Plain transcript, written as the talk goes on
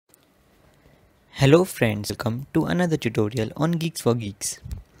Hello friends, welcome to another tutorial on Geeks for Geeks.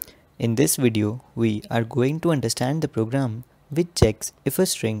 In this video, we are going to understand the program which checks if a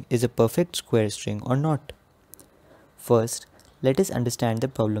string is a perfect square string or not. First, let us understand the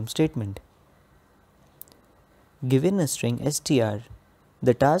problem statement. Given a string str,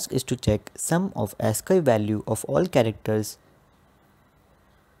 the task is to check sum of ASCII value of all characters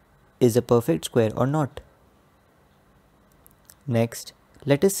is a perfect square or not. Next,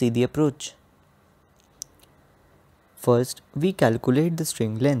 let us see the approach. First, we calculate the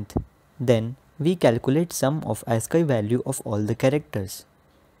string length. Then, we calculate sum of ASCII value of all the characters.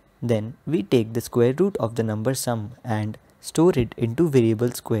 Then, we take the square root of the number sum and store it into variable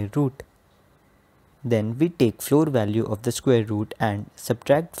square root. Then, we take floor value of the square root and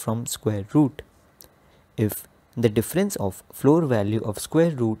subtract from square root. If the difference of floor value of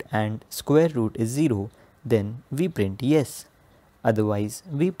square root and square root is 0, then we print yes. Otherwise,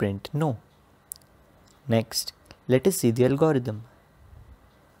 we print no. Next, let us see the algorithm.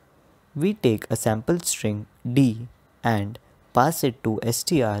 We take a sample string d and pass it to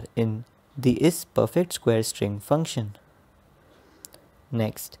str in the isPerfectSquareString function.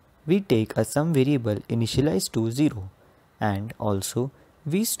 Next, we take a sum variable initialized to 0 and also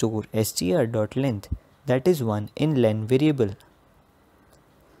we store str.length, that is 1 in len variable.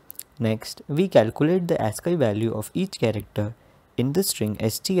 Next, we calculate the ASCII value of each character in the string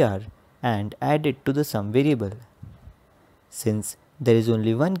str and add it to the sum variable. Since there is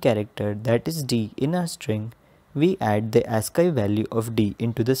only one character, that is d, in our string, we add the ASCII value of d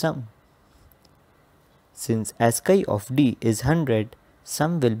into the sum. Since ASCII of d is 100,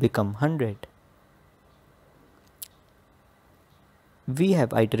 sum will become 100. We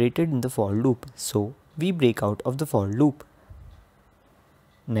have iterated in the for loop, so we break out of the for loop.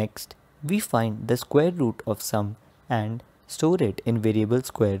 Next, we find the square root of sum and store it in variable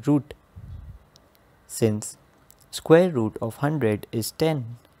square root. Since square root of 100 is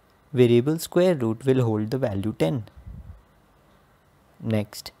 10, variable square root will hold the value 10.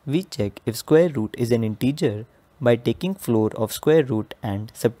 Next, we check if square root is an integer by taking floor of square root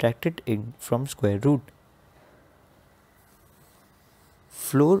and subtract it in from square root.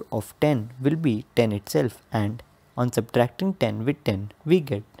 Floor of 10 will be 10 itself, and on subtracting 10 with 10 we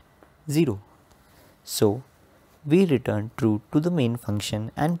get 0. So, we return true to the main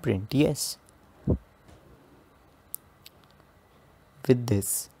function and print yes. With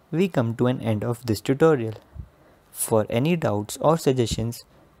this, we come to an end of this tutorial. For any doubts or suggestions,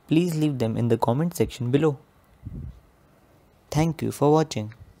 please leave them in the comment section below. Thank you for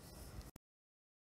watching.